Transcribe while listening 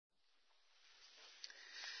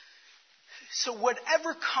So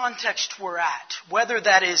whatever context we're at, whether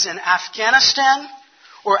that is in Afghanistan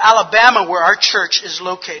or Alabama where our church is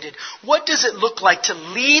located, what does it look like to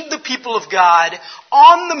lead the people of God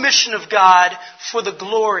on the mission of God for the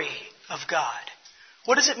glory of God?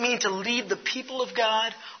 What does it mean to lead the people of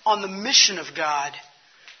God on the mission of God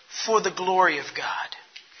for the glory of God?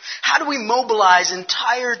 How do we mobilize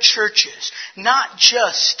entire churches, not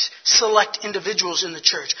just select individuals in the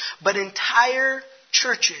church, but entire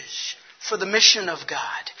churches for the mission of God,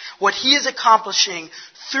 what He is accomplishing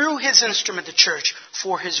through His instrument, the church,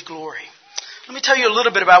 for His glory? Let me tell you a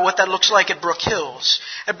little bit about what that looks like at Brook Hills.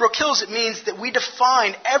 At Brook Hills, it means that we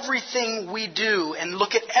define everything we do and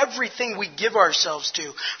look at everything we give ourselves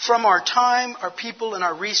to, from our time, our people, and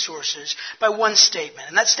our resources, by one statement.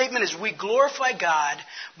 And that statement is, we glorify God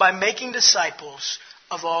by making disciples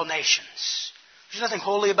of all nations. There's nothing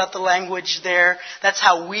holy about the language there. That's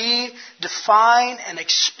how we define and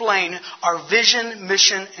explain our vision,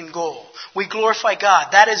 mission, and goal. We glorify God.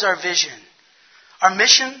 That is our vision. Our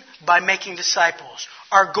mission, by making disciples.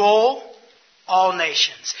 Our goal, all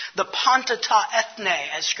nations. The panta ta ethne,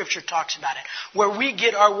 as Scripture talks about it, where we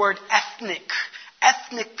get our word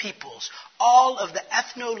ethnic peoples, all of the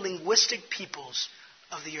ethno-linguistic peoples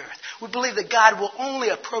of the earth. We believe that God will only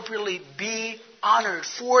appropriately be honored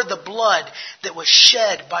for the blood that was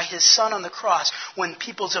shed by His Son on the cross when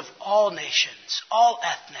peoples of all nations, all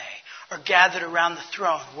ethne, are gathered around the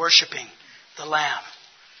throne worshiping the Lamb.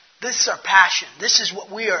 This is our passion. This is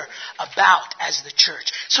what we are about as the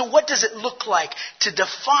church. So what does it look like to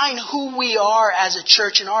define who we are as a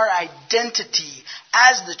church and our identity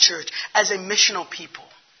as the church, as a missional people?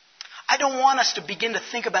 I don't want us to begin to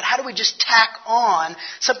think about how do we just tack on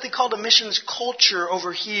something called a missions culture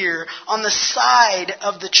over here on the side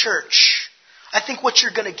of the church. I think what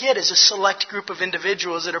you're going to get is a select group of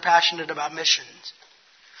individuals that are passionate about missions.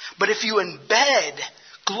 But if you embed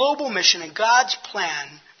global mission and God's plan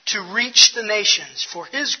to reach the nations for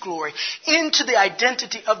His glory into the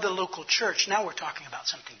identity of the local church, now we're talking about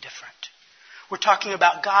something different. We're talking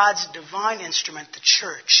about God's divine instrument, the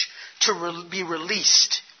church, to be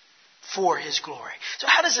released for His glory. So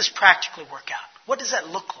how does this practically work out? What does that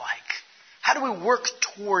look like? How do we work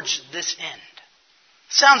towards this end?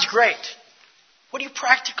 Sounds great. What do you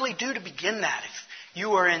practically do to begin that if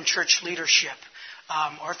you are in church leadership,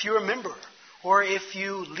 or if you're a member, or if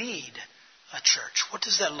you lead a church? What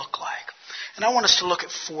does that look like? And I want us to look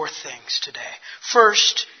at 4 things today.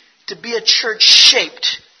 First, to be a church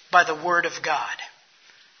shaped by the Word of God.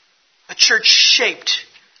 A church shaped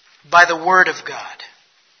by the Word of God.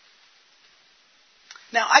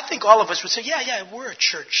 Now, I think all of us would say, yeah, we're a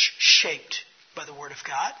church shaped by the Word of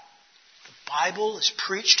God. The Bible is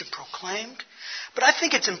preached and proclaimed. But I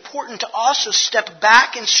think it's important to also step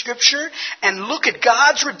back in Scripture and look at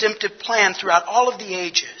God's redemptive plan throughout all of the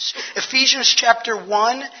ages. Ephesians chapter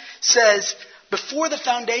 1 says, before the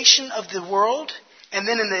foundation of the world, and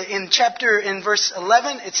then in verse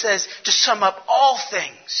 11, it says, to sum up all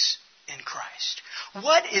things in Christ.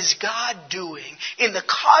 What is God doing in the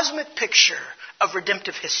cosmic picture of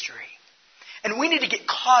redemptive history? And we need to get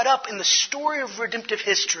caught up in the story of redemptive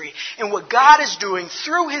history and what God is doing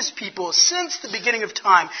through His people since the beginning of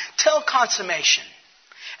time till consummation.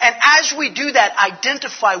 And as we do that,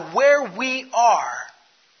 identify where we are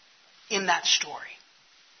in that story.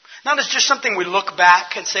 Not as just something we look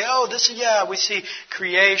back and say, we see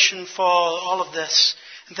creation, fall, all of this.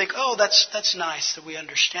 And think, that's nice that we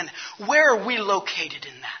understand that. Where are we located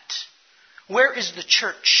in that? Where is the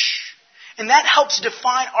church? And that helps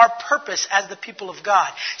define our purpose as the people of God.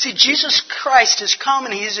 See, Jesus Christ has come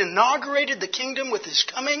and He has inaugurated the kingdom with His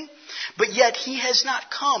coming, but yet He has not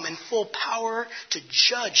come in full power to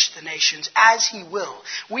judge the nations as He will.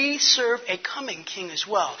 We serve a coming King as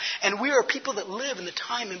well. And we are people that live in the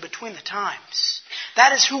time in between the times.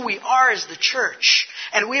 That is who we are as the church.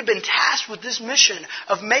 And we have been tasked with this mission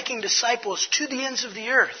of making disciples to the ends of the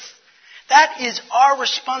earth. That is our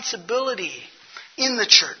responsibility in the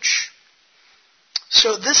church.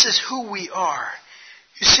 So this is who we are.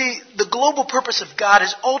 You see, the global purpose of God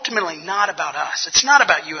is ultimately not about us. It's not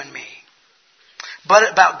about you and me, but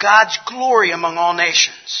about God's glory among all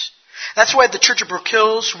nations. That's why at the Church of Brook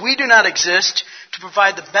Hills, we do not exist to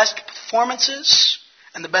provide the best performances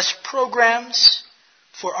and the best programs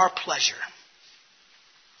for our pleasure.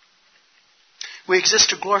 We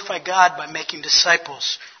exist to glorify God by making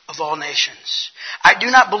disciples of all nations. I do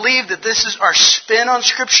not believe that this is our spin on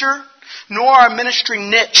Scripture, nor our ministry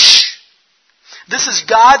niche. This is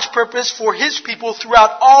God's purpose for His people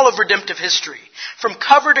throughout all of redemptive history. From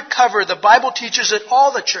cover to cover, the Bible teaches that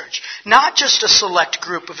all the church, not just a select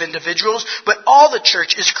group of individuals, but all the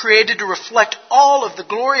church is created to reflect all of the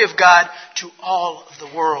glory of God to all of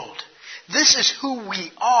the world. This is who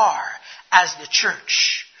we are as the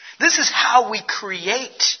church. This is how we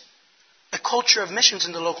create a culture of missions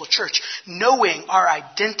in the local church, knowing our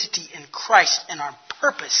identity in Christ and our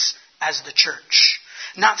purpose as the church.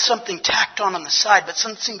 Not something tacked on the side, but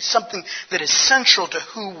something that is central to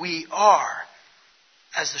who we are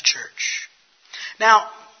as the church. Now,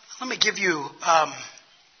 let me give you a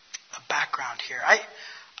background here.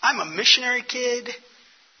 I'm a missionary kid,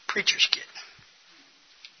 preacher's kid.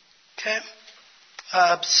 Okay?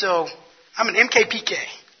 So, I'm an MKPK.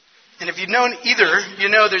 And if you've known either, you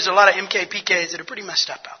know there's a lot of MKPKs that are pretty messed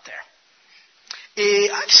up out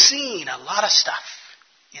there. I've seen a lot of stuff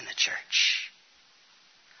in the church.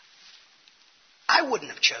 I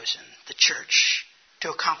wouldn't have chosen the church to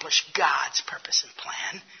accomplish God's purpose and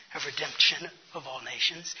plan of redemption of all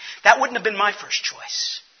nations. That wouldn't have been my first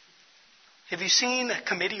choice. Have you seen a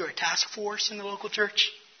committee or a task force in the local church?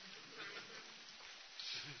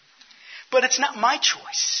 But it's not my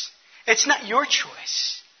choice. It's not your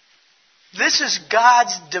choice. This is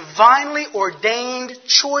God's divinely ordained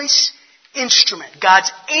choice instrument, God's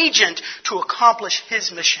agent to accomplish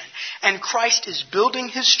His mission. And Christ is building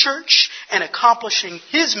His church and accomplishing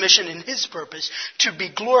His mission and His purpose to be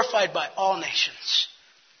glorified by all nations.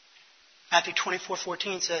 Matthew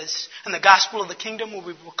 24:14 says, "And the gospel of the kingdom will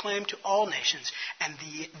be proclaimed to all nations, and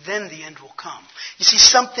then the end will come." You see,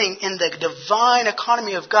 something in the divine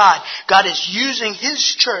economy of God, God is using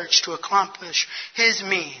His church to accomplish His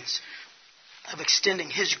means of extending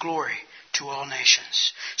His glory to all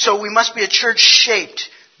nations. So we must be a church shaped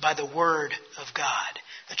by the Word of God.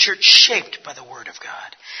 A church shaped by the Word of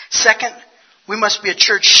God. Second, we must be a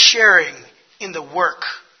church sharing in the work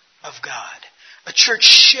of God. A church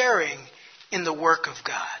sharing in the work of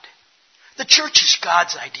God. The church is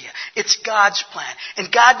God's idea. It's God's plan.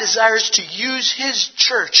 And God desires to use His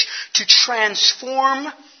church to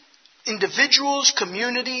transform individuals,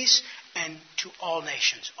 communities, and to all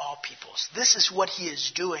nations, all peoples. This is what He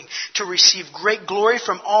is doing to receive great glory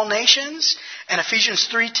from all nations. And Ephesians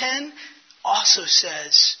 3:10 also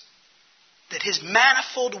says that His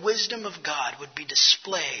manifold wisdom of God would be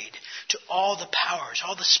displayed to all the powers,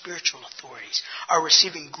 all the spiritual authorities are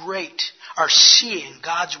seeing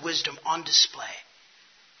God's wisdom on display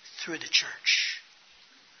through the church.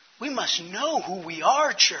 We must know who we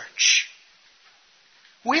are, church.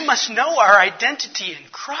 We must know our identity in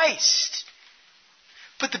Christ.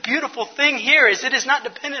 But the beautiful thing here is it is not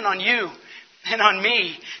dependent on you and on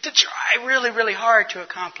me to try really, really hard to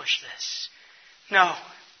accomplish this. No.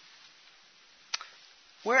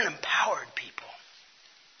 We're an empowered people.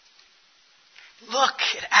 Look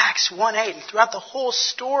at Acts 1:8 and throughout the whole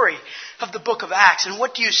story of the book of Acts. And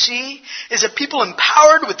what do you see? Is a people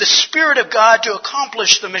empowered with the Spirit of God to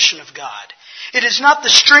accomplish the mission of God. It is not the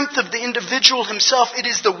strength of the individual himself. It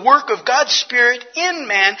is the work of God's Spirit in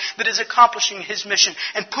man that is accomplishing His mission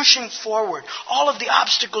and pushing forward. All of the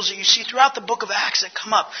obstacles that you see throughout the book of Acts that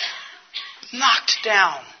come up, knocked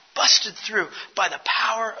down, busted through by the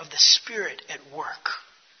power of the Spirit at work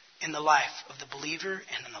in the life of the believer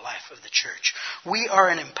and in the life of the church. We are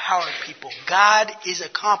an empowered people. God is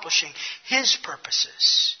accomplishing His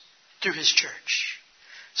purposes through His church.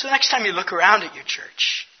 So next time you look around at your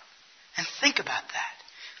church, and think about that.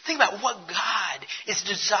 Think about what God is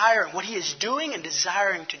desiring, what He is doing and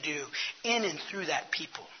desiring to do in and through that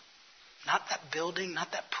people. Not that building,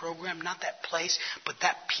 not that program, not that place, but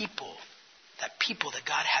that people that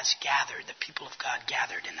God has gathered, the people of God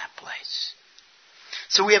gathered in that place.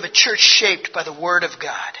 So we have a church shaped by the Word of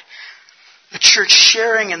God, a church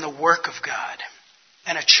sharing in the work of God,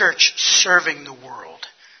 and a church serving the world.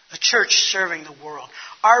 A church serving the world.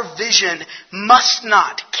 Our vision must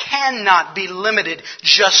not, cannot be limited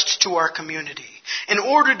just to our community. In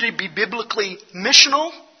order to be biblically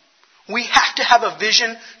missional, we have to have a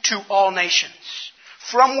vision to all nations.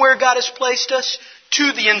 From where God has placed us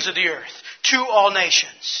to the ends of the earth, to all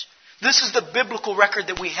nations. This is the biblical record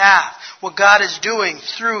that we have, what God is doing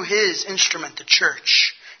through His instrument, the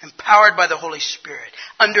church, empowered by the Holy Spirit,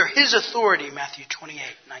 under His authority, Matthew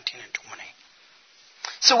 28:19 and 20.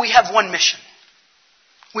 So we have one mission.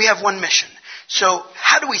 We have one mission. So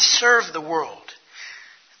how do we serve the world?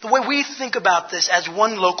 The way we think about this as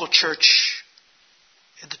one local church,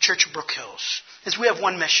 at the Church of Brook Hills, is we have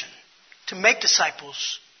one mission: to make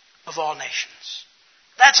disciples of all nations.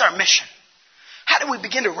 That's our mission. How do we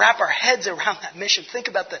begin to wrap our heads around that mission? Think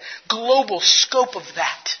about the global scope of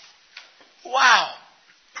that. Wow.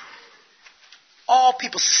 All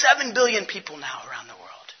people, 7 billion people now around the world.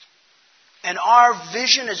 And our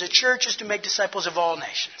vision as a church is to make disciples of all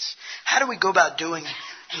nations. How do we go about doing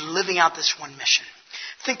and living out this one mission?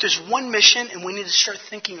 I think there's one mission, and we need to start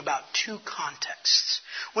thinking about two contexts.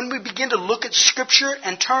 When we begin to look at Scripture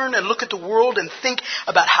and turn and look at the world and think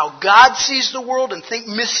about how God sees the world and think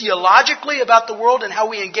missiologically about the world and how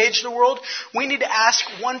we engage the world, we need to ask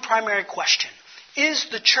one primary question. Is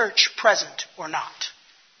the church present or not?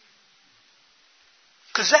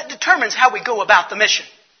 Because that determines how we go about the mission.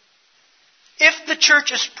 If the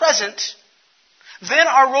church is present, then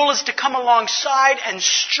our role is to come alongside and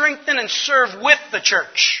strengthen and serve with the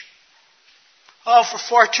church. Oh, for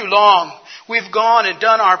far too long, we've gone and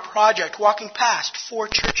done our project, walking past 4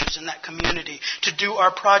 churches in that community to do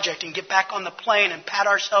our project and get back on the plane and pat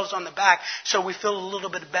ourselves on the back so we feel a little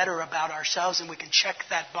bit better about ourselves and we can check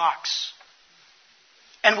that box.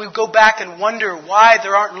 And we go back and wonder why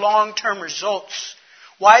there aren't long-term results,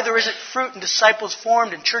 why there isn't fruit and disciples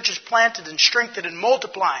formed and churches planted and strengthened and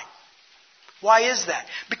multiplying. Why is that?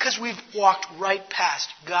 Because we've walked right past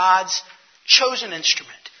God's chosen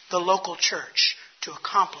instrument, the local church, to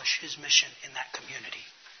accomplish His mission in that community.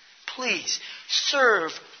 Please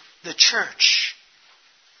serve the church.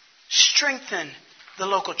 Strengthen the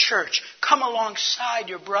local church. Come alongside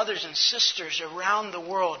your brothers and sisters around the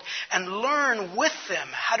world and learn with them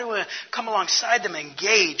how to come alongside them and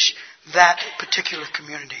engage that particular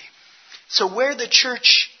community. So where the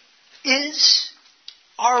church is,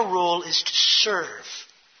 our role is to serve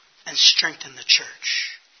and strengthen the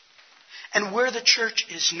church. And where the church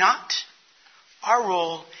is not, our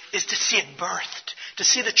role is to see it birthed, to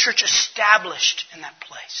see the church established in that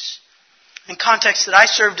place. In contexts that I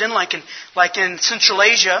served in, like in Central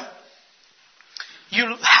Asia,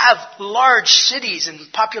 you have large cities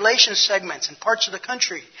and population segments and parts of the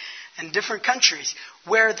country and different countries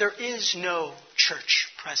where there is no church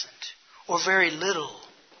present, or very little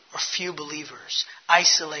or few believers,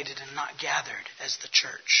 isolated and not gathered as the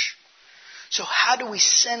church. So how do we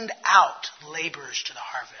send out laborers to the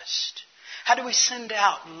harvest? How do we send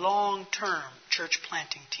out long-term church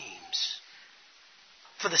planting teams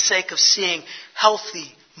for the sake of seeing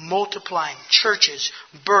healthy, multiplying churches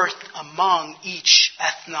birthed among each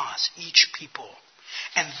ethnos, each people,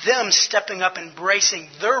 and them stepping up, embracing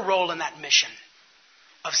their role in that mission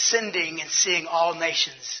of sending and seeing all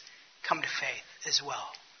nations come to faith as well?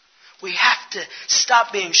 We have to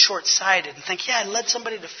stop being short-sighted and think, I led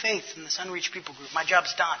somebody to faith in this unreached people group. My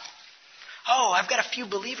job's done. Oh, I've got a few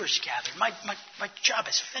believers gathered. My job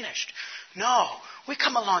is finished. No, we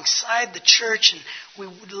come alongside the church and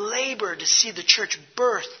we labor to see the church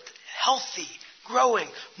birthed, healthy, growing,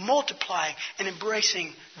 multiplying, and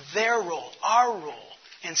embracing their role, our role,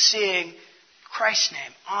 in seeing Christ's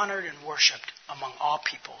name honored and worshipped among all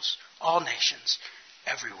peoples, all nations,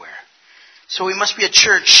 everywhere. So we must be a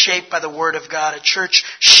church shaped by the Word of God, a church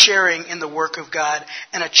sharing in the work of God,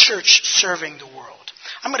 and a church serving the world.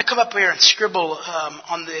 I'm going to come up here and scribble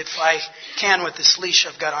if I can with this leash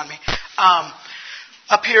I've got on me,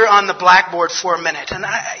 up here on the blackboard for a minute. And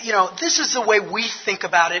this is the way we think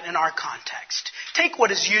about it in our context. Take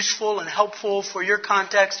what is useful and helpful for your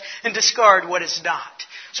context and discard what is not.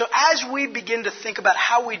 So as we begin to think about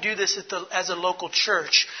how we do this as a local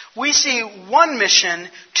church, we see one mission,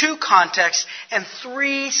 2 contexts, and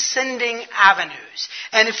 3 sending avenues.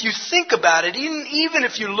 And if you think about it, even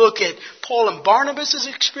if you look at Paul and Barnabas'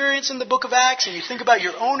 experience in the book of Acts, and you think about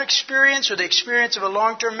your own experience or the experience of a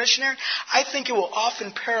long-term missionary, I think it will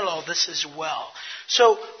often parallel this as well.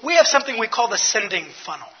 So we have something we call the sending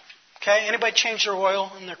funnel. Okay? Anybody change their oil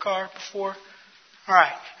in their car before? All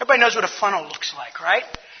right. Everybody knows what a funnel looks like, right?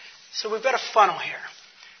 So we've got a funnel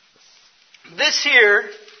here. This here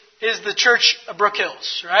is the church of Brook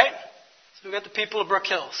Hills, right? So we've got the people of Brook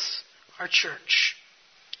Hills, our church.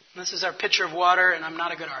 And this is our pitcher of water, and I'm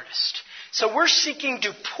not a good artist. So we're seeking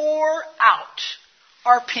to pour out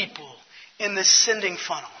our people in this sending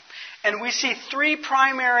funnel. And we see 3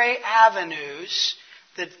 primary avenues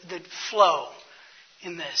that flow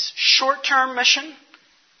in this. Short-term mission,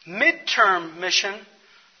 mid-term mission,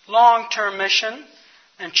 long-term mission,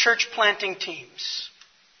 and church planting teams.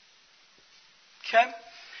 Okay?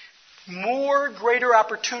 Greater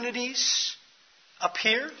opportunities up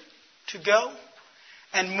here to go,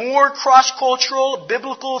 and more cross-cultural,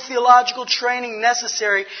 biblical, theological training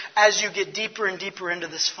necessary as you get deeper and deeper into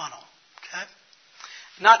this funnel. Okay?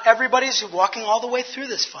 Not everybody's walking all the way through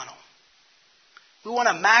this funnel. We want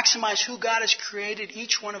to maximize who God has created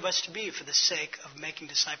each one of us to be for the sake of making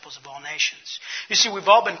disciples of all nations. You see, we've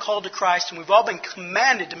all been called to Christ and we've all been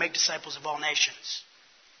commanded to make disciples of all nations.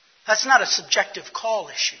 That's not a subjective call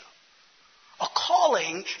issue. A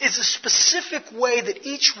calling is a specific way that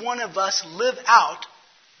each one of us live out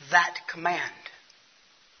that command.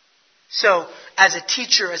 So, as a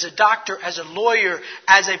teacher, as a doctor, as a lawyer,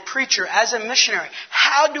 as a preacher, as a missionary,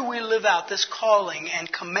 how do we live out this calling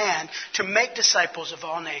and command to make disciples of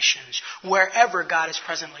all nations wherever God has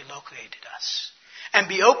presently located us? And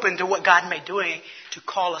be open to what God may do to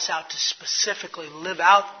call us out to specifically live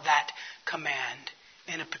out that command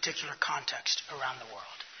in a particular context around the world.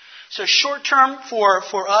 So short term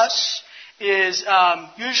for us is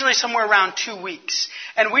usually somewhere around 2 weeks.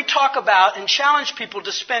 And we talk about and challenge people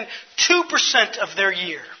to spend 2% of their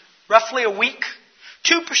year, roughly a week,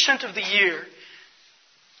 2% of the year,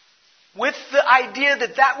 with the idea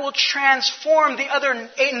that that will transform the other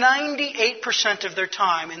 98% of their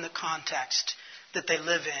time in the context that they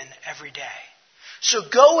live in every day. So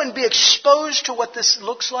go and be exposed to what this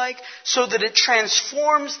looks like so that it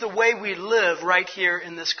transforms the way we live right here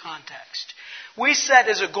in this context. We set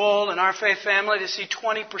as a goal in our faith family to see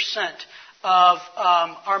 20% of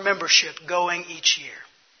our membership going each year.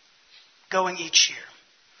 Going each year.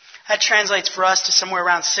 That translates for us to somewhere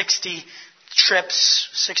around 60 trips,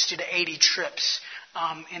 60 to 80 trips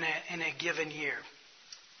in a given year.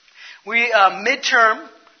 Midterm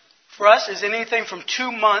for us is anything from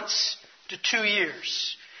 2 months to 2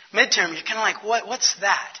 years. Midterm, you're kind of like, what's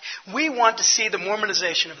that? We want to see the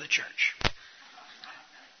Mormonization of the church.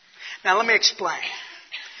 Now, let me explain.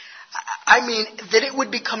 I mean, that it would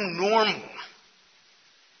become normal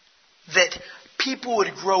that people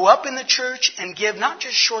would grow up in the church and give not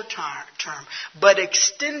just short term, but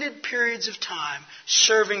extended periods of time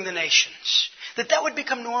serving the nations. That would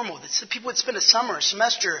become normal. That people would spend a summer, a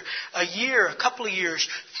semester, a year, a couple of years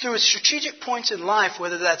through strategic points in life,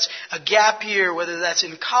 whether that's a gap year, whether that's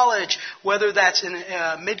in college, whether that's in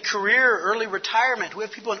mid-career, early retirement. We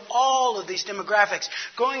have people in all of these demographics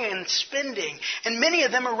going and spending. And many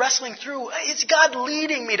of them are wrestling through, is God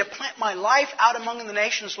leading me to plant my life out among the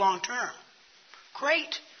nations long term?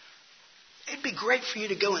 Great. It'd be great for you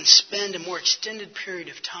to go and spend a more extended period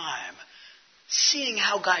of time seeing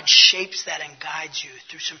how God shapes that and guides you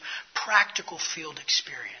through some practical field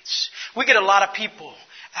experience. We get a lot of people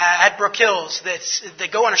at Brook Hills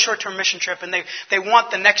that go on a short-term mission trip and they want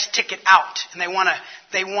the next ticket out, and they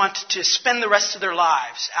want to spend the rest of their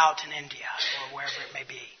lives out in India or wherever it may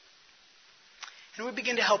be. And we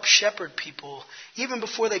begin to help shepherd people even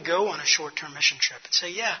before they go on a short-term mission trip and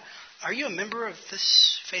say, yeah, are you a member of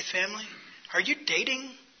this faith family? Are you dating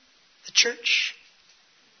the church?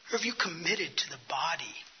 Or have you committed to the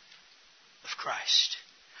body of Christ?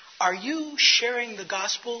 Are you sharing the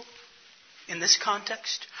gospel in this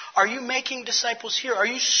context? Are you making disciples here? Are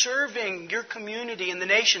you serving your community and the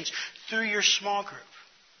nations through your small group?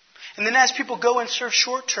 And then as people go and serve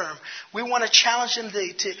short term, we want to challenge them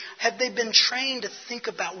to have they been trained to think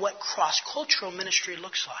about what cross-cultural ministry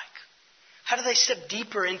looks like? How do they step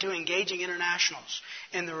deeper into engaging internationals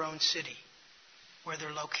in their own city where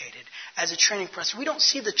they're located as a training process? We don't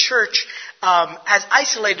see the church as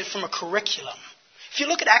isolated from a curriculum. If you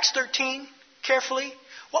look at Acts 13 carefully,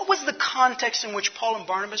 what was the context in which Paul and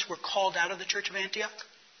Barnabas were called out of the church of Antioch?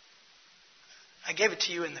 I gave it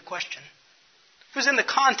to you in the question. It was in the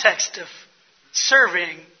context of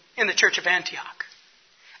serving in the church of Antioch.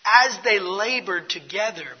 As they labored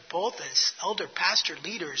together, both as elder pastor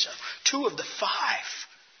leaders of 2 of the 5,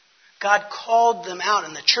 God called them out,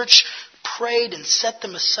 and the church prayed and set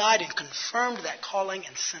them aside and confirmed that calling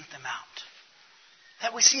and sent them out.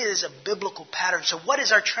 That we see it as a biblical pattern. So what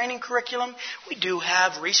is our training curriculum? We do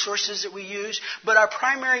have resources that we use, but our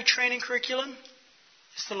primary training curriculum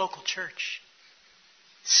is the local church.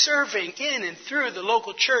 Serving in and through the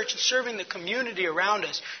local church and serving the community around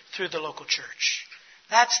us through the local church.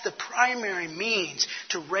 That's the primary means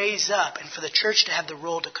to raise up and for the church to have the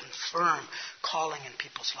role to confirm calling in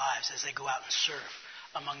people's lives as they go out and serve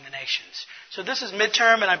among the nations. So this is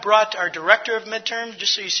midterm, and I brought our director of midterm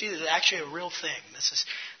just so you see that it's actually a real thing.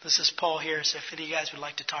 This is Paul here, so if any of you guys would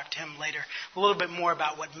like to talk to him later a little bit more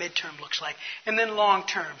about what midterm looks like. And then long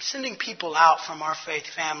term, sending people out from our faith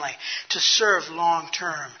family to serve long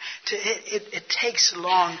term. It takes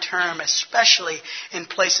long term, especially in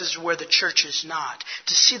places where the church is not,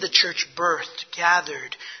 to see the church birthed,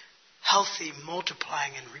 gathered, healthy,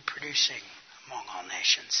 multiplying, and reproducing among all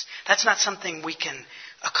nations. That's not something we can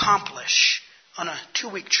accomplish on a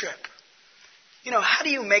 2-week trip. You know, how do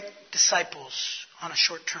you make disciples on a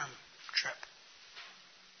short-term trip?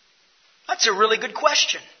 That's a really good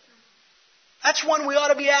question. That's one we ought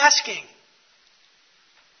to be asking.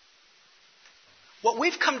 What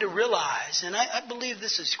we've come to realize, and I believe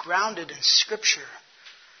this is grounded in Scripture,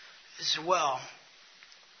 as well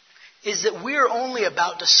is that we are only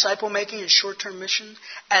about disciple making and short-term mission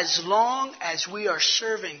as long as we are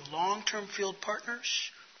serving long-term field partners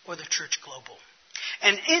or the church global.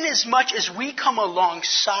 And inasmuch as we come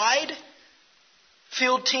alongside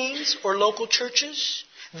field teams or local churches,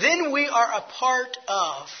 then we are a part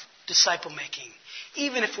of disciple making,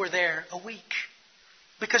 even if we're there a week.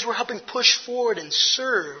 Because we're helping push forward and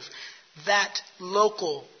serve that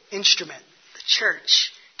local instrument, the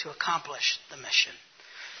church, to accomplish the mission.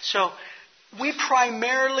 So we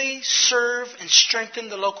primarily serve and strengthen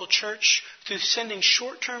the local church through sending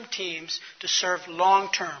short-term teams to serve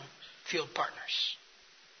long-term field partners.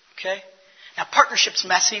 Okay? Now, partnership's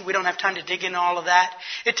messy. We don't have time to dig into all of that.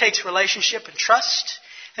 It takes relationship and trust.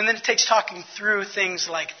 And then it takes talking through things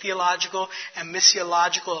like theological and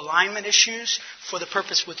missiological alignment issues for the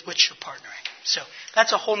purpose with which you're partnering. So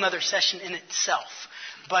that's a whole other session in itself.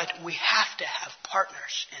 But we have to have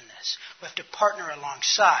partners in this. We have to partner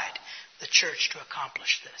alongside the church to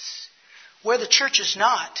accomplish this. Where the church is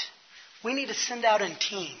not, we need to send out in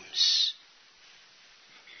teams.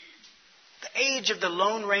 The age of the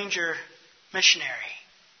Lone Ranger missionary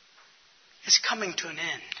is coming to an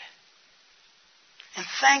end. And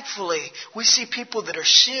thankfully, we see people that are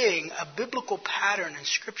seeing a biblical pattern in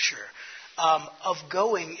Scripture of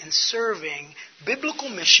going and serving biblical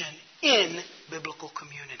mission in biblical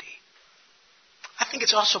community. I think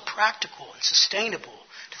it's also practical and sustainable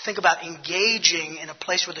to think about engaging in a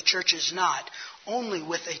place where the church is not, only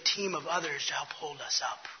with a team of others to help hold us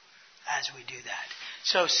up as we do that.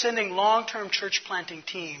 So sending long-term church planting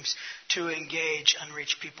teams to engage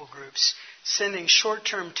unreached people groups, sending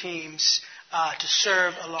short-term teams to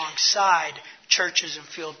serve alongside churches and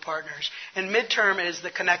field partners. And midterm is the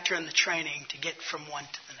connector and the training to get from one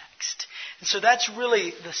to the next. And so that's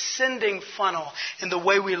really the sending funnel and the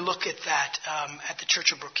way we look at that at the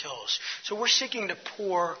Church of Brook Hills. So we're seeking to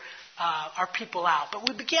pour our people out. But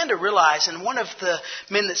we began to realize, and one of the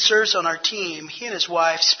men that serves on our team, he and his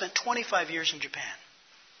wife spent 25 years in Japan,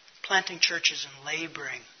 planting churches and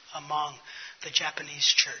laboring among the Japanese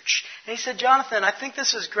church. And he said, Jonathan, I think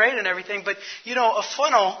this is great and everything, but, you know, a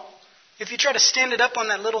funnel, if you try to stand it up on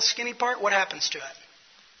that little skinny part, what happens to it?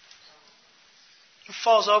 It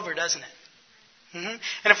falls over, doesn't it? Mm-hmm.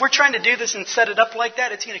 And if we're trying to do this and set it up like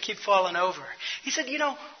that, it's going to keep falling over. He said, you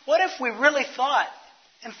know, what if we really thought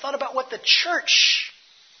about what the church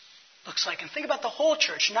looks like, and think about the whole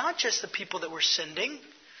church, not just the people that we're sending,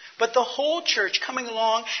 but the whole church coming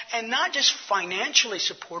along and not just financially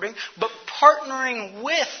supporting, but partnering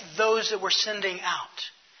with those that we're sending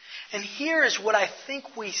out. And here is what I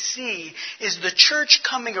think we see is the church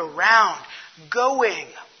coming around, going,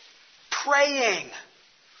 praying,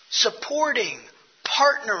 supporting,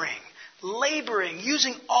 partnering, laboring,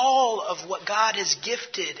 using all of what God has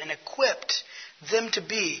gifted and equipped them to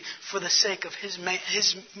be for the sake of His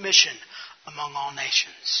mission among all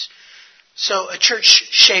nations. So a church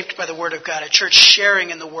shaped by the Word of God, a church sharing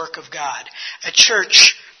in the work of God, a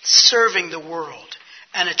church serving the world,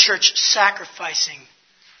 and a church sacrificing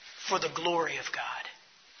for the glory of God.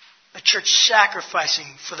 A church sacrificing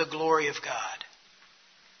for the glory of God.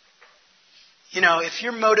 You know, if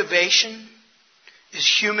your motivation is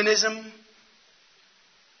humanism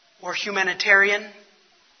or humanitarian,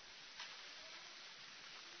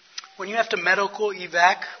 when you have to medical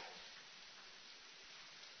evac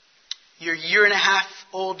your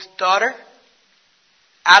 1.5-year-old daughter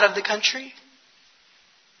out of the country,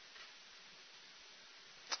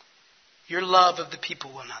 your love of the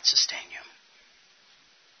people will not sustain you.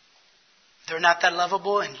 They're not that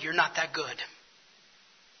lovable and you're not that good.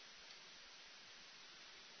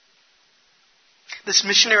 This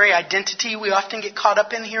missionary identity we often get caught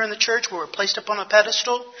up in here in the church, where we're placed up on a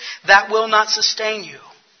pedestal, that will not sustain you.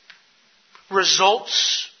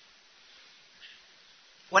 Results.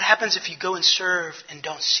 What happens if you go and serve and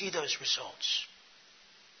don't see those results?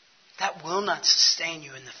 That will not sustain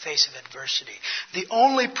you in the face of adversity. The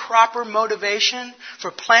only proper motivation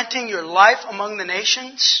for planting your life among the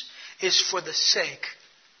nations is for the sake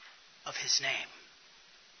of His name.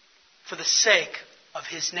 For the sake of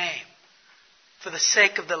His name. For the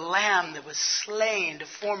sake of the Lamb that was slain to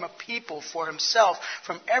form a people for Himself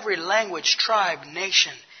from every language, tribe,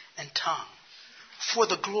 nation, and tongue. For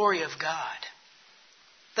the glory of God.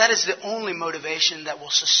 That is the only motivation that will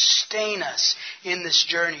sustain us in this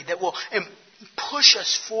journey, that will push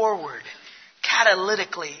us forward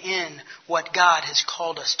catalytically in what God has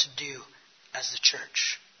called us to do as the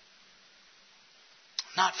church.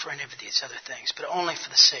 Not for any of these other things, but only for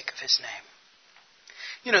the sake of His name.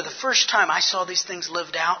 You know, the first time I saw these things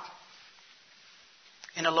lived out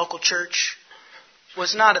in a local church,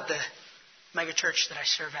 was not at the megachurch that I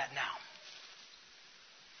serve at now.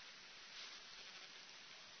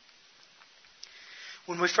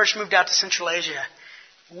 When we first moved out to Central Asia,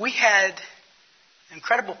 we had the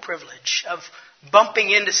incredible privilege of bumping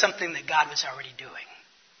into something that God was already doing.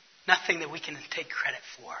 Nothing that we can take credit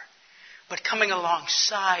for, but coming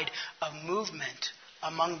alongside a movement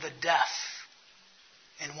among the deaf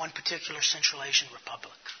in one particular Central Asian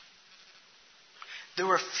republic. There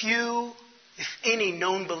were few, if any,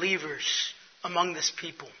 known believers among this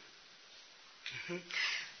people.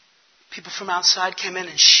 People from outside came in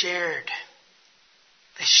and shared.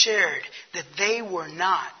 They shared that they were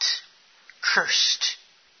not cursed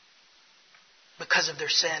because of their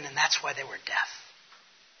sin, and that's why they were deaf.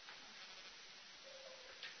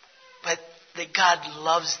 But that God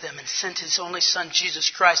loves them and sent His only Son, Jesus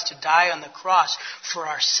Christ, to die on the cross for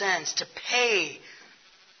our sins, to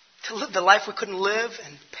live the life we couldn't live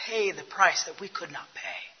and pay the price that we could not pay.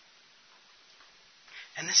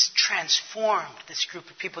 And this transformed this group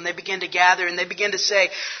of people. And they began to gather and they began to say,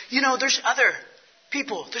 there's other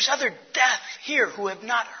people, there's other deaf here who have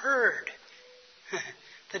not heard.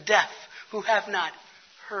 The deaf who have not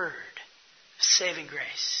heard saving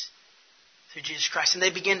grace through Jesus Christ. And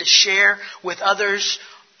they began to share with others.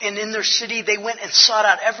 And in their city, they went and sought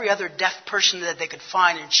out every other deaf person that they could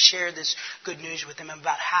find and share this good news with them. And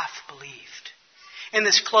about half believed. In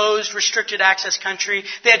this closed, restricted access country,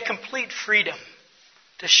 they had complete freedom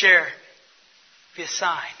to share via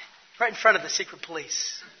sign, right in front of the secret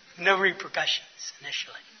police. No repercussions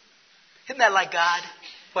initially. Isn't that like God,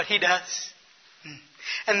 what He does?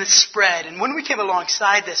 And this spread. And when we came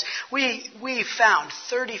alongside this, we found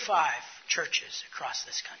 35 churches across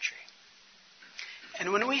this country.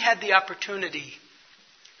 And when we had the opportunity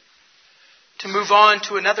to move on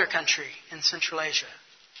to another country in Central Asia,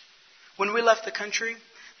 when we left the country,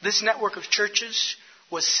 this network of churches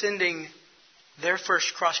was sending their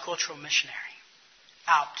first cross-cultural missionary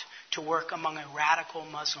out to work among a radical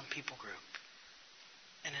Muslim people group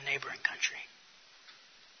in a neighboring country.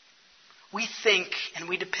 We think and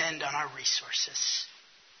we depend on our resources.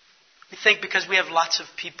 We think because we have lots of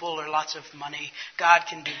people or lots of money, God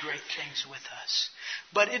can do great things with us.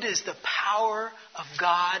 But it is the power of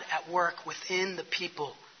God at work within the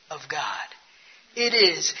people of God. It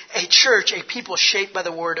is a church, a people shaped by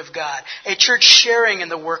the Word of God. A church sharing in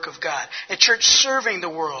the work of God. A church serving the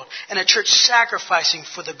world. And a church sacrificing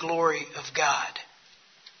for the glory of God.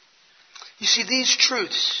 You see, these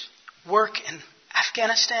truths work in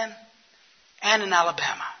Afghanistan and in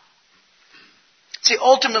Alabama. See,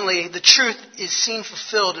 ultimately, the truth is seen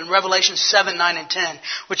fulfilled in Revelation 7, 9, and 10,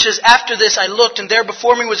 which says, "After this I looked, and there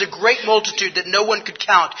before me was a great multitude that no one could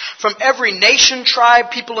count, from every nation,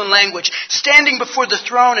 tribe, people, and language, standing before the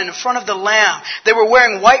throne and in front of the Lamb. They were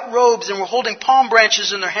wearing white robes and were holding palm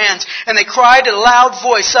branches in their hands, and they cried in a loud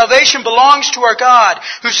voice, 'Salvation belongs to our God,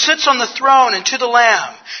 who sits on the throne, and to the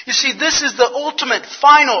Lamb.'" You see, this is the ultimate,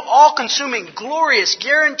 final, all-consuming, glorious,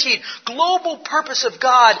 guaranteed, global purpose of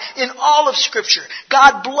God in all of Scripture.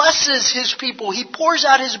 God blesses His people. He pours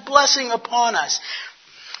out His blessing upon us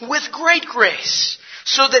with great grace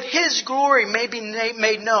so that His glory may be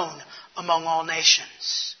made known among all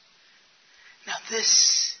nations. Now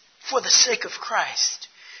this, for the sake of Christ,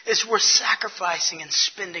 is worth sacrificing and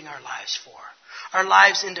spending our lives for. Our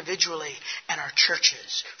lives individually and our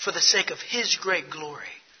churches for the sake of His great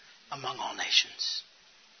glory among all nations.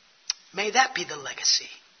 May that be the legacy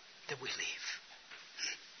that we leave.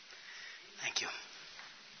 Thank you.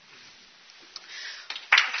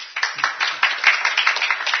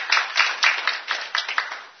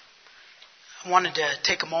 I wanted to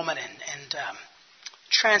take a moment and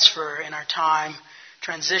transfer in our time,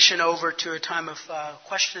 transition over to a time of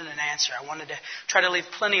question and answer. I wanted to try to leave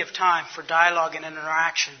plenty of time for dialogue and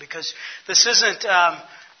interaction because this isn't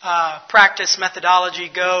practice, methodology,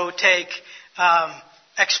 go, take,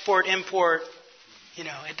 export, import.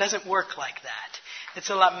 It doesn't work like that. It's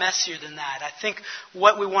a lot messier than that. I think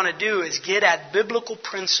what we want to do is get at biblical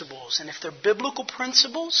principles. And if they're biblical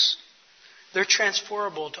principles, they're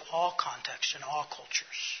transferable to all contexts and all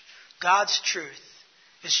cultures. God's truth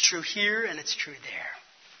is true here and it's true there.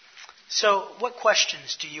 So what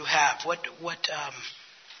questions do you have? What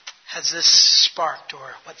has this sparked,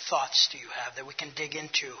 or what thoughts do you have that we can dig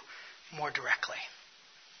into more directly?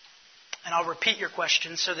 And I'll repeat your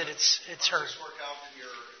question so that it's heard. How does this work out in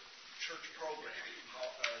your church program?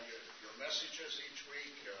 Your messages each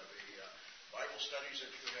week, the Bible studies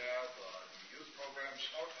that you have, the youth programs.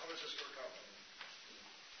 How does this work out?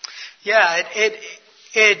 Yeah,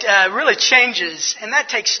 it really changes, and that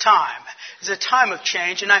takes time. It's a time of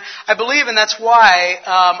change, and I believe, and that's why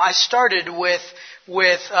I started with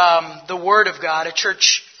with the Word of God, a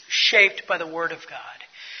church shaped by the Word of God.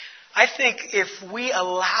 I think if we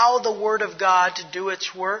allow the Word of God to do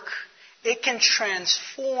its work, it can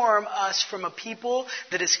transform us from a people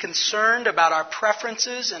that is concerned about our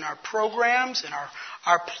preferences and our programs and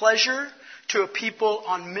our pleasure to a people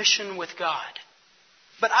on mission with God.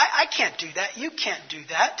 But I can't do that. You can't do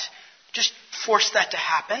that. Just force that to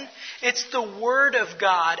happen. It's the Word of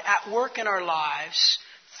God at work in our lives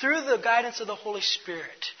through the guidance of the Holy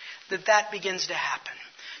Spirit that begins to happen.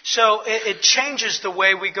 So it changes the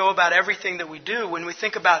way we go about everything that we do. When we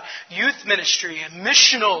think about youth ministry, a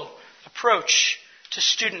missional approach to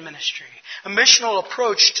student ministry, a missional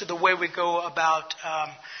approach to the way we go about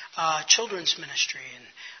children's ministry,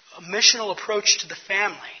 and a missional approach to the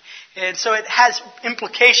family. And so it has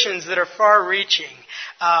implications that are far-reaching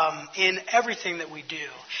in everything that we do.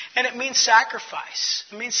 And it means sacrifice.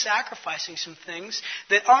 It means sacrificing some things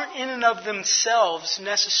that aren't in and of themselves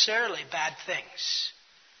necessarily bad things.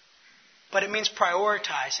 But it means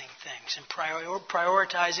prioritizing things and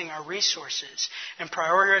prioritizing our resources and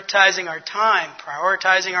prioritizing our time,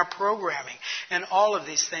 prioritizing our programming and all of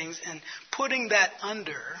these things and putting that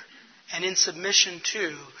under and in submission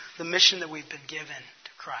to the mission that we've been given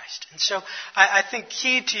to Christ. And so I think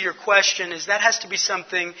key to your question is that has to be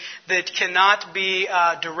something that cannot be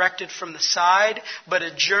directed from the side, but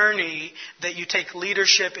a journey that you take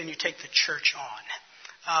leadership and you take the church on.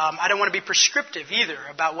 I don't want to be prescriptive either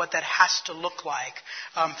about what that has to look like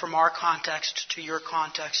from our context to your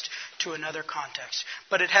context to another context.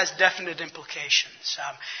 But it has definite implications.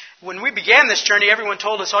 When we began this journey, everyone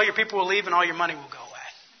told us all your people will leave and all your money will go away.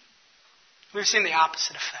 We've seen the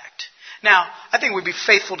opposite effect. Now, I think we'd be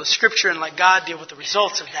faithful to Scripture and let God deal with the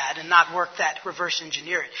results of that and not work that, reverse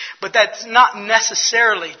engineer it. But that's not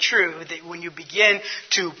necessarily true that when you begin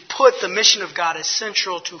to put the mission of God as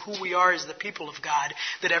central to who we are as the people of God,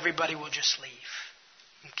 that everybody will just leave.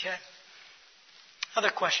 Okay?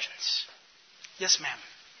 Other questions? Yes, ma'am.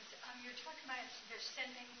 You're talking about the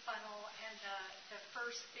sending funnel, and the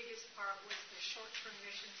first biggest part was the short-term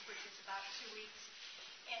missions, which is about 2 weeks.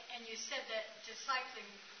 And you said that discipling,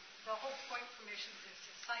 the whole point for missions is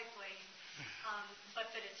discipling, but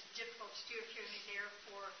that it's difficult to do if you're only there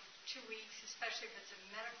for 2 weeks, especially if it's a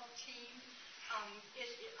medical team.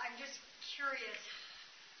 I'm just curious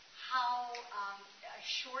how a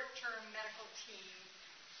short-term medical team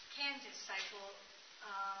can disciple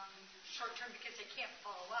short-term because they can't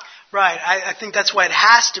follow up. Right. I think that's why it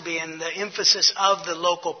has to be, and the emphasis of the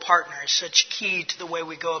local partner is such key to the way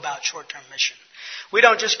we go about short-term mission. We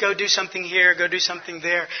don't just go do something here, go do something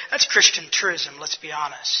there. That's Christian tourism, let's be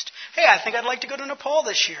honest. Hey, I think I'd like to go to Nepal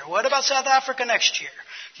this year. What about South Africa next year?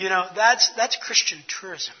 You know, that's Christian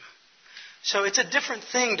tourism. So it's a different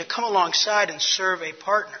thing to come alongside and serve a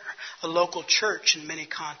partner, a local church in many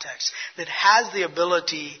contexts, that has the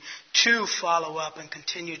ability to follow up and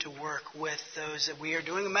continue to work with those that we are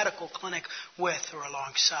doing a medical clinic with or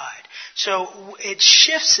alongside. So it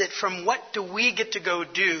shifts it from what do we get to go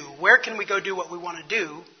do, where can we go do what we want to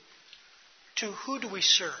do, to who do we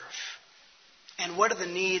serve, and what are the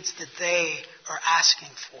needs that they are asking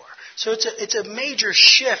for. So it's a major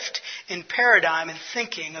shift in paradigm and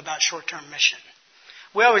thinking about short-term mission.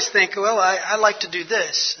 We always think, well, I like to do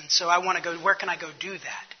this, and so I want to go, where can I go do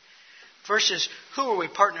that? Versus, who are we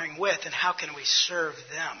partnering with and how can we serve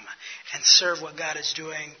them and serve what God is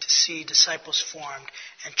doing to see disciples formed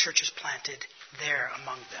and churches planted there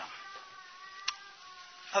among them.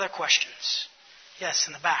 Other questions? Yes,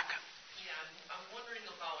 in the back. Yeah, I'm wondering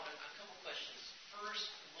about a couple questions. First,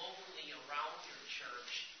 locally around your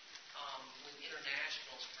church, with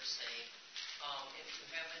internationals per se, if you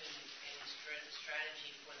have any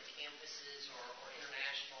strategy for the campuses or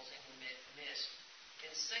internationals in the midst.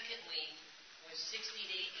 And secondly, with 60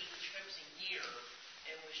 to 80 trips a year,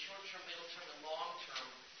 and with short-term, middle-term, and long-term,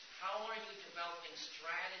 how are you developing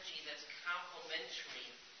strategy that's complementary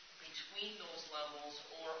between those levels,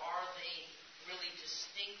 or are they really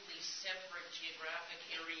distinctly separate geographic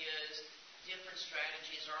areas, different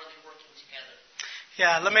strategies, or are they working together?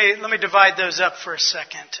 Yeah, let me divide those up for a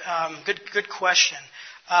second. Good question.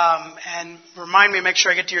 And remind me, make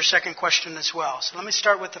sure I get to your second question as well. So let me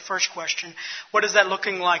start with the first question. What is that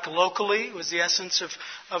looking like locally? Was the essence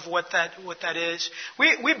of what that is.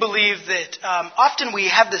 We believe that often we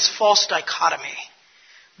have this false dichotomy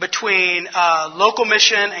between local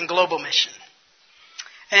mission and global mission.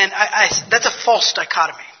 And that's a false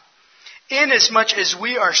dichotomy. Inasmuch as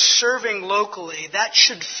we are serving locally, that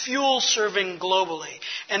should fuel serving globally.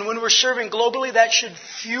 And when we're serving globally, that should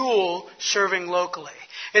fuel serving locally.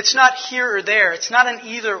 It's not here or there. It's not an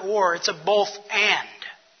either or. It's a both and.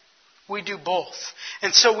 We do both.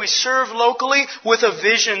 And so we serve locally with a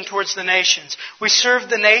vision towards the nations. We serve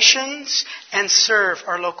the nations and serve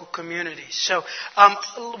our local communities. So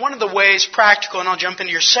one of the ways, practical, and I'll jump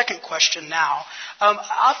into your second question now,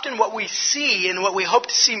 often what we see and what we hope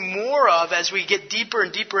to see more of as we get deeper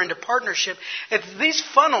and deeper into partnership, is these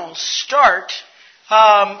funnels start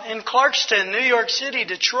in Clarkston, New York City,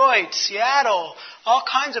 Detroit, Seattle, all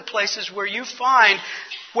kinds of places where you find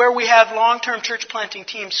where we have long-term church planting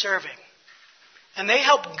teams serving. And they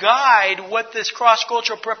help guide what this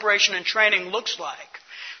cross-cultural preparation and training looks like.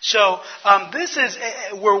 So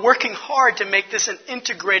we're working hard to make this an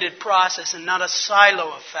integrated process and not a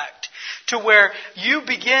silo effect, to where you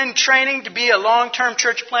begin training to be a long-term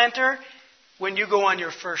church planter when you go on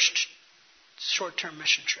your first short-term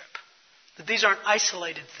mission trip. That these aren't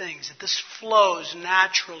isolated things, that this flows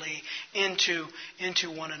naturally into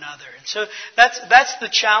one another. And so that's the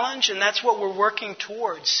challenge, and that's what we're working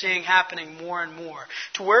towards, seeing happening more and more.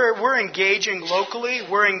 To where we're engaging locally,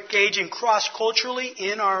 we're engaging cross-culturally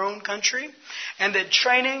in our own country, and that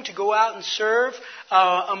training to go out and serve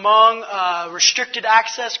among restricted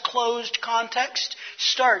access, closed context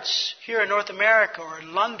starts here in North America or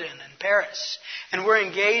in London and Paris. And we're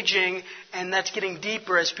engaging, and that's getting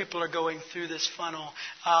deeper as people are going through this funnel.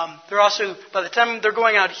 They're also, by the time they're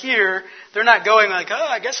going out here, they're not going like, oh,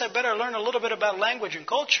 I guess I better learn a little bit about language and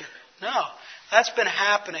culture. No, that's been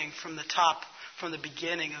happening from the top, from the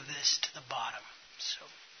beginning of this to the bottom. So,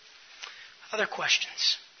 other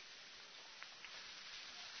questions?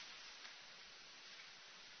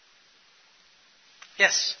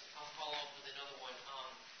 Yes? I'll follow up with another one.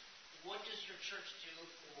 What does your church do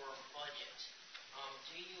for budget?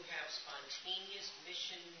 Do you have spontaneous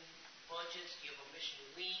mission budgets? Do you have a mission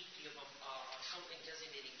week? Do you have something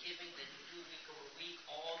designated giving that you do week over week?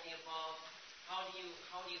 All the above? How do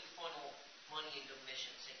you funnel money into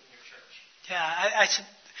missions in your church? Yeah,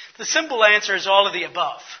 the simple answer is all of the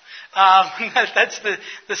above. That's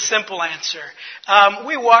the simple answer.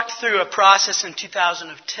 We walked through a process in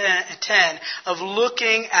 2010 of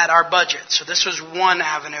looking at our budget. So this was one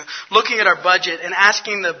avenue, looking at our budget and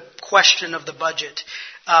asking the question of the budget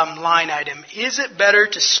line item. Is it better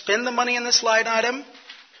to spend the money in this line item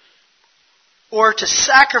or to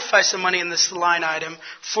sacrifice the money in this line item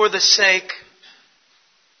for the sake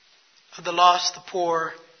of the lost, the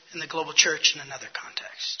poor, and the global church in another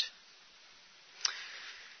context?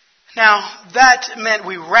 Now, that meant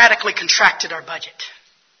we radically contracted our budget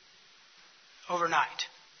overnight.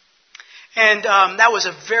 And that was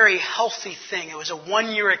a very healthy thing. It was a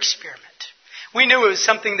one-year experiment. We knew it was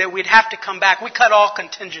something that we'd have to come back. We cut all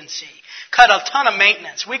contingency, cut a ton of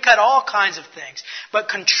maintenance. We cut all kinds of things, but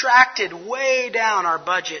contracted way down our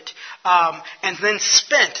budget and then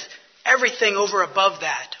spent everything over above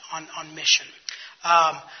that on mission.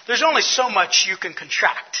 There's only so much you can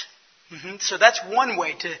contract. So that's one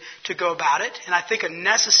way to go about it. And I think a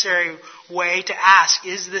necessary way to ask,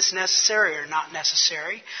 is this necessary or not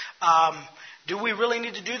necessary? Do we really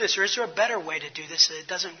need to do this? Or is there a better way to do this that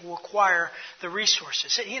doesn't require the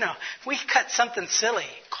resources? You know, if we cut something silly,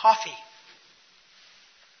 coffee.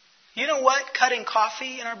 You know what cutting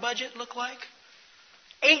coffee in our budget looked like?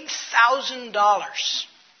 $8,000.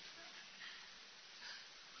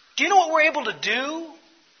 Do you know what we're able to do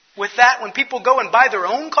with that when people go and buy their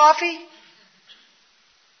own coffee?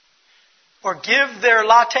 Or give their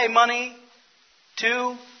latte money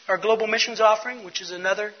to our global missions offering, which is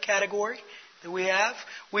another category that we have.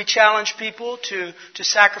 We challenge people to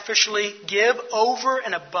sacrificially give over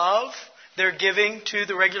and above their giving to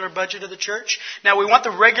the regular budget of the church. Now, we want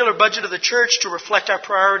the regular budget of the church to reflect our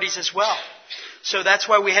priorities as well. So that's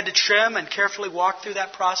why we had to trim and carefully walk through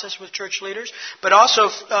that process with church leaders. But also,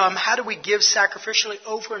 how do we give sacrificially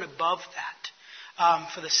over and above that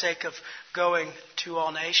for the sake of going to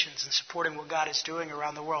all nations and supporting what God is doing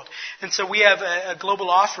around the world? And so we have a global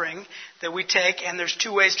offering that we take, and there's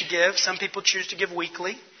two ways to give. Some people choose to give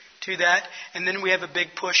weekly to that. And then we have a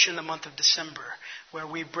big push in the month of December, where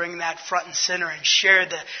we bring that front and center and share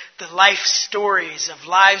the life stories of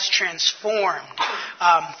lives transformed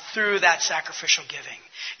through that sacrificial giving.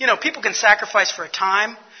 You know, people can sacrifice for a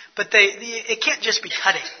time, but it can't just be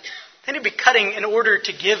cutting. They need to be cutting in order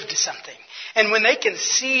to give to something. And when they can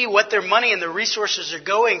see what their money and their resources are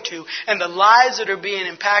going to and the lives that are being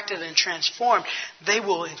impacted and transformed, they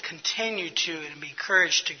will continue to and be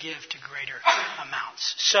encouraged to give to greater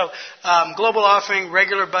amounts. So global offering,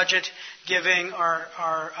 regular budget giving are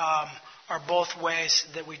both ways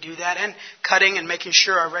that we do that. And cutting and making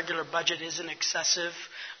sure our regular budget isn't excessive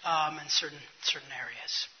in certain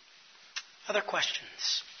areas. Other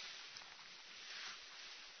questions?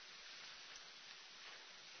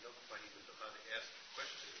 No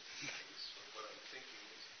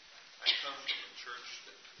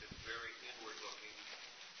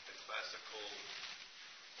typical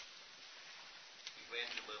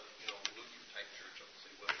evangelical, Lutheran type church. I'll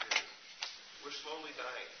say what it is. We're slowly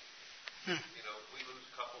dying. We lose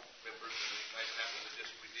a couple members, and I happen to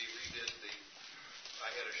we redid I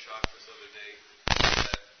had a shock this other day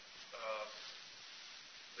that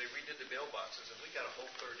they redid the mailboxes, and we got a whole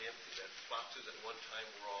third empty. That boxes at one time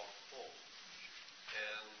were all full.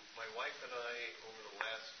 And my wife and I, over the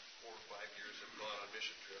last 4 or 5 years, have gone on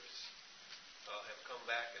mission trips, have come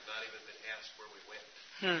back and not even been asked where we went.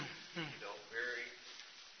 Very,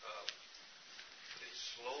 it's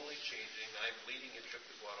slowly changing. I'm leading a trip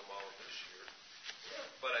to Guatemala this year.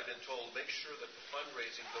 But I've been told, make sure that the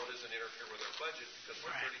fundraising doesn't interfere with our budget because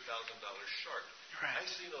we're $30,000 short. Right. I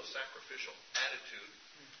see no sacrificial attitude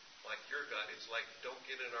like your God. It's like, don't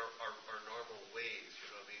get in our normal ways, you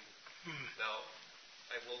know what I mean? Now,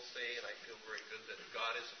 I will say, and I feel very good, that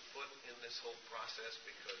God is afoot in this whole process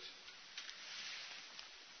because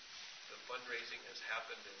the fundraising has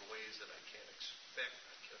happened in ways that I can't expect,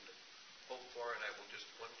 I can't hope for, and I will just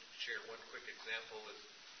share one quick example.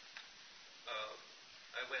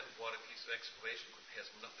 I went and bought a piece of excavation equipment. It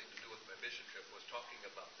has nothing to do with my mission trip. I was talking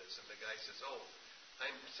about this, and the guy says,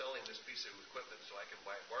 I'm selling this piece of equipment so I can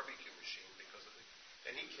buy a barbecue machine because of it.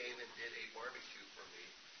 And he came and did a barbecue for me,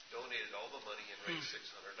 donated all the money, and raised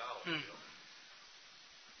 $600.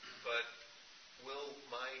 But will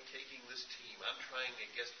my taking this team, I'm trying,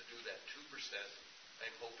 I guess, to do that 2%.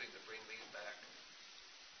 I'm hoping to bring these back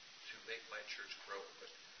to make my church grow.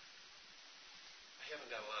 But I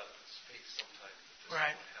haven't got a lot of space sometimes that this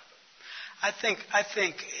Right. will happen. I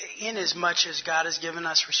think in as much as God has given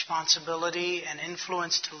us responsibility and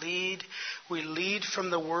influence to lead, we lead from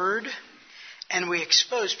the Word and we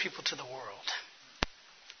expose people to the world.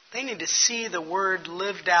 They need to see the Word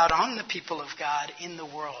lived out on the people of God in the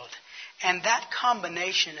world. And that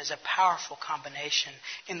combination is a powerful combination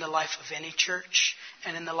in the life of any church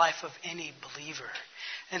and in the life of any believer.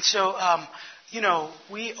 And so,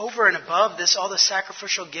 we, over and above this, all the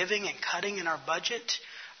sacrificial giving and cutting in our budget,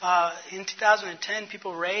 in 2010,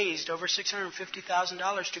 people raised over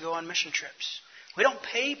 $650,000 to go on mission trips. We don't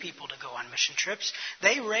pay people to go on mission trips.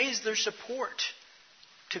 They raise their support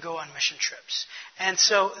to go on mission trips. And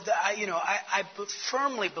so, I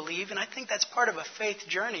firmly believe, and I think that's part of a faith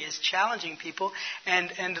journey, is challenging people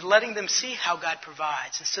and letting them see how God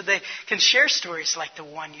provides. And so they can share stories like the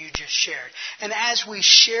one you just shared. And as we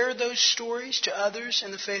share those stories to others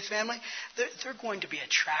in the faith family, they're going to be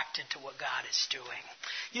attracted to what God is doing.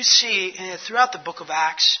 You see, throughout the book of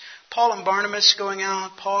Acts, Paul and Barnabas going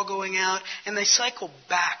out, Paul going out, and they cycle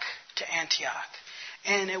back to Antioch.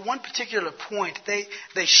 And at one particular point, they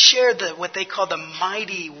shared what they call the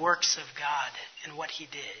mighty works of God and what He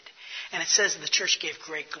did. And it says the church gave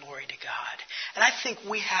great glory to God. And I think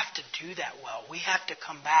we have to do that well. We have to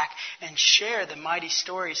come back and share the mighty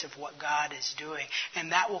stories of what God is doing.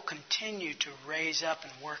 And that will continue to raise up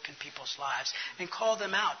and work in people's lives and call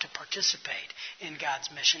them out to participate in God's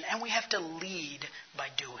mission. And we have to lead by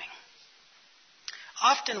doing.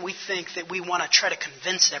 Often we think that we want to try to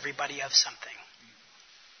convince everybody of something.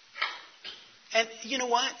 And you know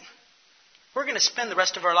what? We're going to spend the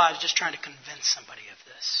rest of our lives just trying to convince somebody of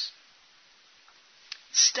this.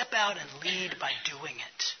 Step out and lead by doing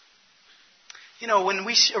it. When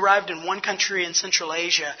we arrived in one country in Central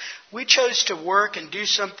Asia, we chose to work and do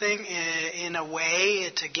something in a way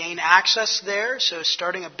to gain access there, so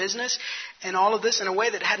starting a business and all of this in a way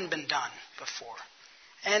that hadn't been done before.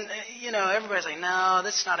 And, everybody's like, no,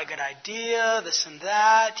 that's not a good idea, this and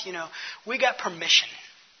that. We got permission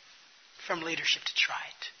from leadership to try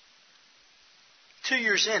it. 2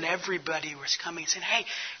 years in, everybody was coming and saying,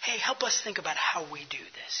 hey, help us think about how we do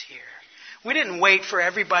this here. We didn't wait for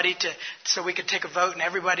everybody so we could take a vote and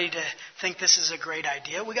everybody to think this is a great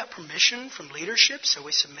idea. We got permission from leadership, so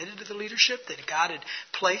we submitted to the leadership that God had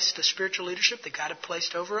placed, the spiritual leadership that God had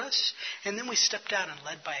placed over us. And then we stepped out and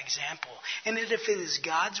led by example. And if it is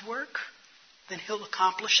God's work, then He'll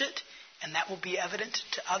accomplish it. And that will be evident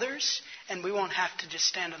to others, and we won't have to just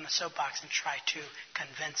stand on the soapbox and try to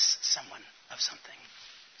convince someone of something.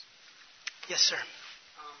 Yes, sir.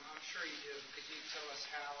 I'm sure you do. Could you tell us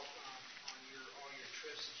how, on all your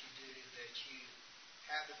trips that you do, that you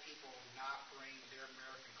have the people not bring their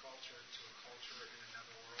American culture to a culture in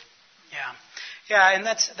another world? Yeah, and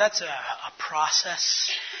that's a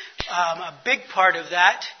process. A big part of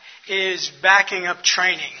that is backing up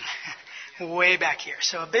training. Way back here.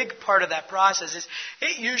 So a big part of that process is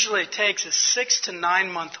it usually takes a 6 to 9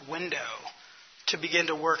 month window to begin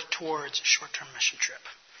to work towards a short-term mission trip.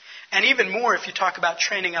 And even more if you talk about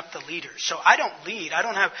training up the leaders. So I don't lead.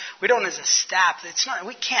 We don't as a staff.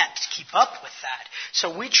 We can't keep up with that.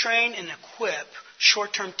 So we train and equip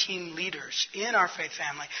short-term team leaders in our faith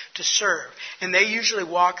family to serve. And they usually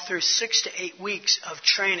walk through 6 to 8 weeks of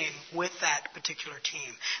training with that particular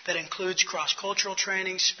team. That includes cross-cultural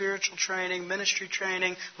training, spiritual training, ministry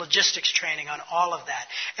training, logistics training on all of that.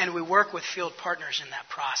 And we work with field partners in that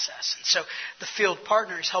process. And so the field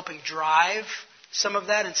partner is helping drive some of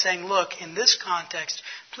that and saying, look, in this context,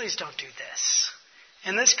 please don't do this.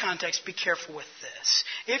 In this context, be careful with this.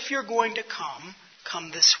 If you're going to come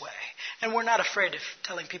this way. And we're not afraid of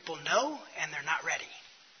telling people no, and they're not ready.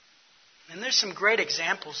 And there's some great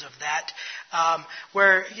examples of that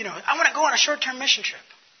where, I want to go on a short-term mission trip.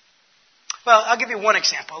 Well, I'll give you one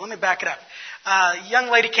example. Let me back it up. A young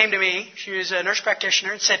lady came to me. She was a nurse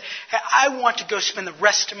practitioner and said, hey, I want to go spend the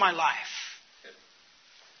rest of my life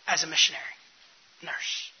as a missionary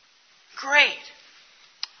nurse. Great.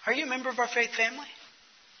 Are you a member of our faith family?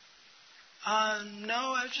 No,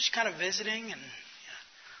 I was just kind of visiting, and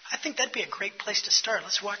I think that'd be a great place to start.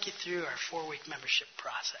 Let's walk you through our 4-week membership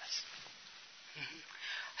process. Mm-hmm.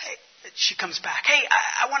 Hey, she comes back. Hey,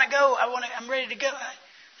 I want to go. I'm ready to go.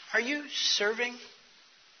 Are you serving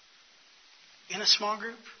in a small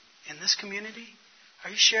group in this community? Are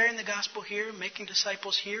you sharing the gospel here, making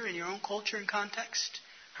disciples here in your own culture and context?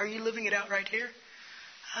 Are you living it out right here?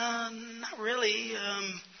 Not really.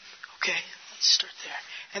 Okay, let's start there.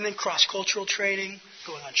 And then cross-cultural training,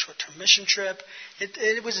 going on short-term mission trip.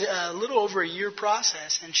 It was a little over a year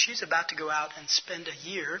process, and she's about to go out and spend a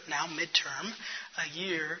year, now midterm,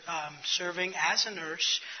 serving as a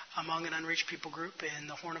nurse among an unreached people group in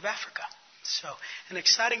the Horn of Africa. So an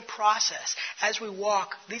exciting process. As we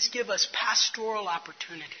walk, these give us pastoral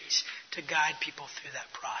opportunities to guide people through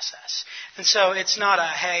that process. And so it's not a,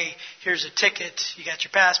 hey, here's a ticket, you got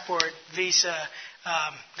your passport, visa,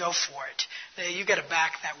 go for it. You've got to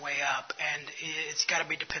back that way up, and it's got to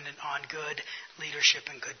be dependent on good leadership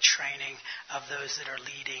and good training of those that are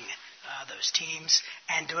leading those teams,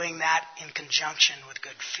 and doing that in conjunction with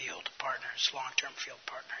good field partners, long-term field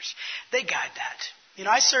partners. They guide that.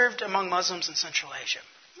 I served among Muslims in Central Asia.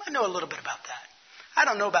 I know a little bit about that. I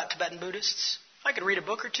don't know about Tibetan Buddhists. I could read a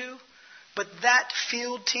book or two. But that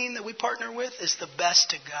field team that we partner with is the best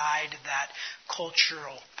to guide that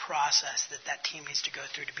cultural process that team needs to go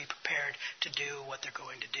through to be prepared to do what they're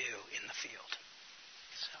going to do in the field.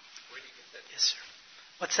 So, where do you get that? Yes, sir.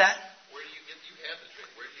 What's that? Where do you have the drink?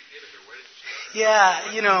 Where do you get it, or where did you start?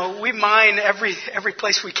 Yeah, we mine every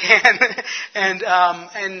place we can,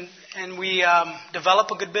 and we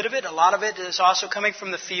develop a good bit of it. A lot of it is also coming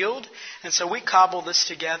from the field, and so we cobble this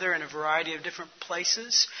together in a variety of different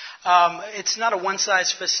places. It's not a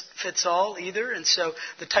one-size-fits-all either, and so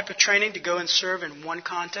the type of training to go and serve in one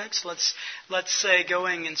context, let's say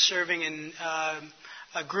going and serving in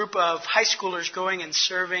a group of high schoolers going and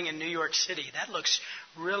serving in New York City. That looks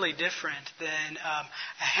really different than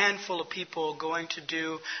a handful of people going to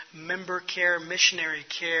do member care, missionary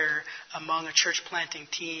care among a church planting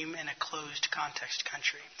team in a closed context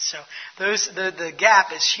country. So the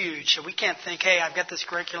gap is huge. So we can't think, hey, I've got this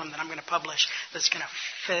curriculum that I'm going to publish that's going to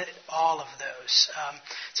fit all of those.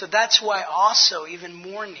 So that's why also even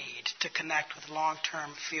more need to connect with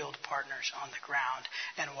long-term field partners on the ground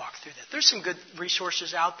and walk through that. There's some good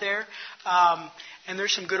resources out there, and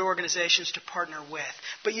there's some good organizations to partner with.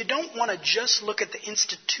 But you don't want to just look at the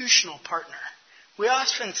institutional partner. We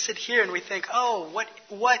often sit here and we think, oh,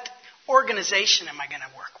 what organization am I going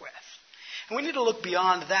to work with? And we need to look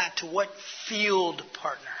beyond that to what field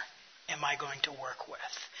partner am I going to work with?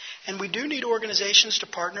 And we do need organizations to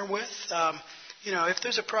partner with. If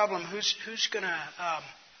there's a problem, who's going to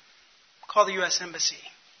call the U.S. Embassy?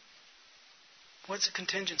 What's a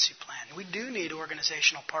contingency plan? We do need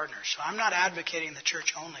organizational partners. So I'm not advocating the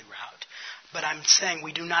church-only route, but I'm saying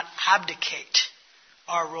we do not abdicate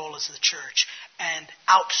our role as the church and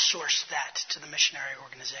outsource that to the missionary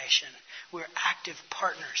organization. We're active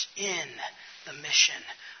partners in the mission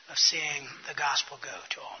of seeing the gospel go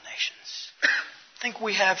to all nations. I think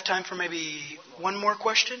we have time for maybe one more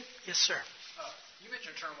question. Yes, sir. You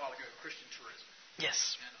mentioned a term a while ago, Christian tourism.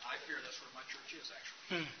 Yes. And I fear that's where my church is,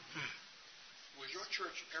 actually. Mm-hmm. Was your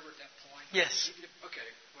church ever at that point? Yes. Okay.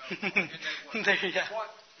 Well, and then what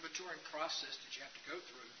maturing process did you have to go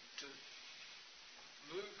through to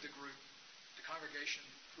move the group, the congregation,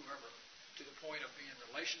 whoever, to the point of being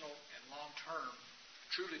relational and long-term,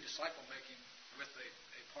 truly disciple-making with a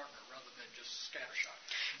partner rather than just scattershot?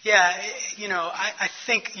 Yeah, I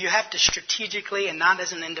think you have to strategically, and not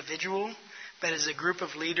as an individual, but as a group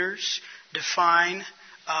of leaders, define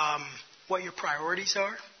what your priorities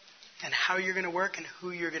are. and how you're going to work and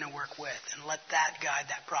who you're going to work with, and let that guide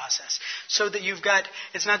that process. So that you've got,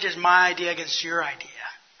 it's not just my idea against your idea.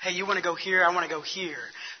 Hey, you want to go here, I want to go here.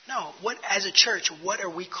 No, as a church, what are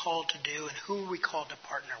we called to do and who are we called to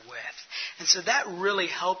partner with? And so that really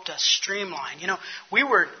helped us streamline. We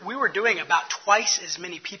were doing about twice as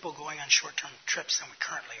many people going on short-term trips than we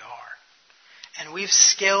currently are. And we've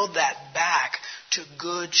scaled that back to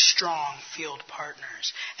good, strong field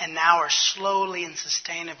partners. And now are slowly and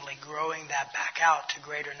sustainably growing that back out to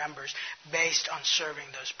greater numbers based on serving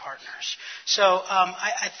those partners. So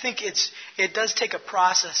I think it does take a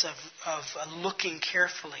process of looking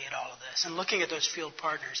carefully at all of this and looking at those field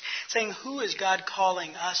partners, saying, who is God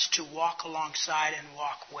calling us to walk alongside and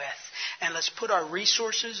walk with? And let's put our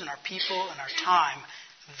resources and our people and our time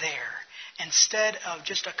there, instead of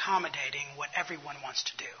just accommodating what everyone wants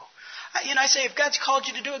to do. I say, if God's called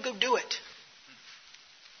you to do it, go do it.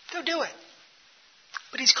 Go do it.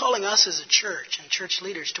 But He's calling us as a church and church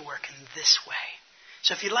leaders to work in this way.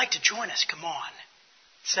 So if you'd like to join us, come on.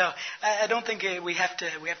 So I don't think we have to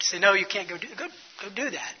say, no, you can't go do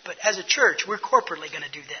that. But as a church, we're corporately going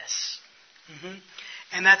to do this.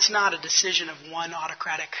 And that's not a decision of one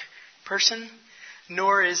autocratic person,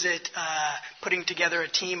 nor is it putting together a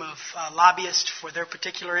team of lobbyists for their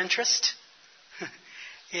particular interest.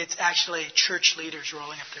 It's actually church leaders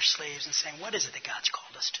rolling up their sleeves and saying, what is it that God's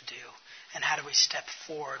called us to do? And how do we step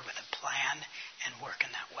forward with a plan and work in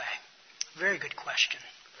that way? Very good question.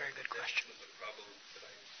 Very good question. That was a problem that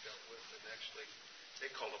I dealt with. And actually, they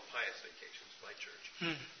call them pious vacations, my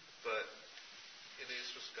church. But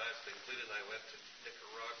this was God's thing. Cleta and I went to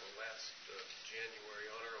Nicaragua last January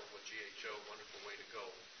on our own with GHO. Wonderful way to go.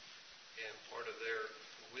 And part of their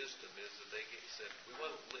wisdom is that they said, we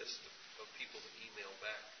want a list of people to email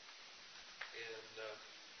back. And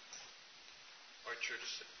our church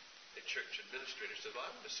administrator said, well,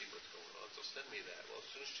 I want to see what's going on, so send me that. Well, as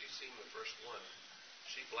soon as she seen the first one,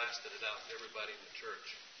 she blasted it out to everybody in the church.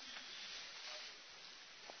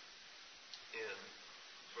 And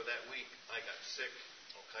for that week, I got sick.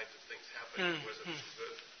 All kinds of things happened. It wasn't so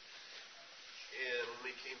good. And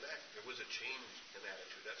when we came back, there was a change in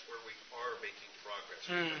attitude. That's where we are making progress.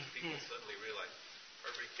 Because people suddenly realize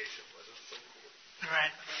our vacation wasn't so cool.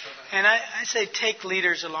 Right. And I say take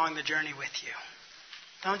leaders along the journey with you.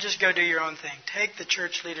 Don't just go do your own thing. Take the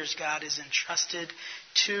church leaders God has entrusted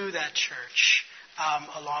to that church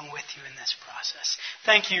along with you in this process.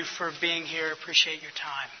 Thank you for being here. Appreciate your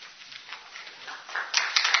time.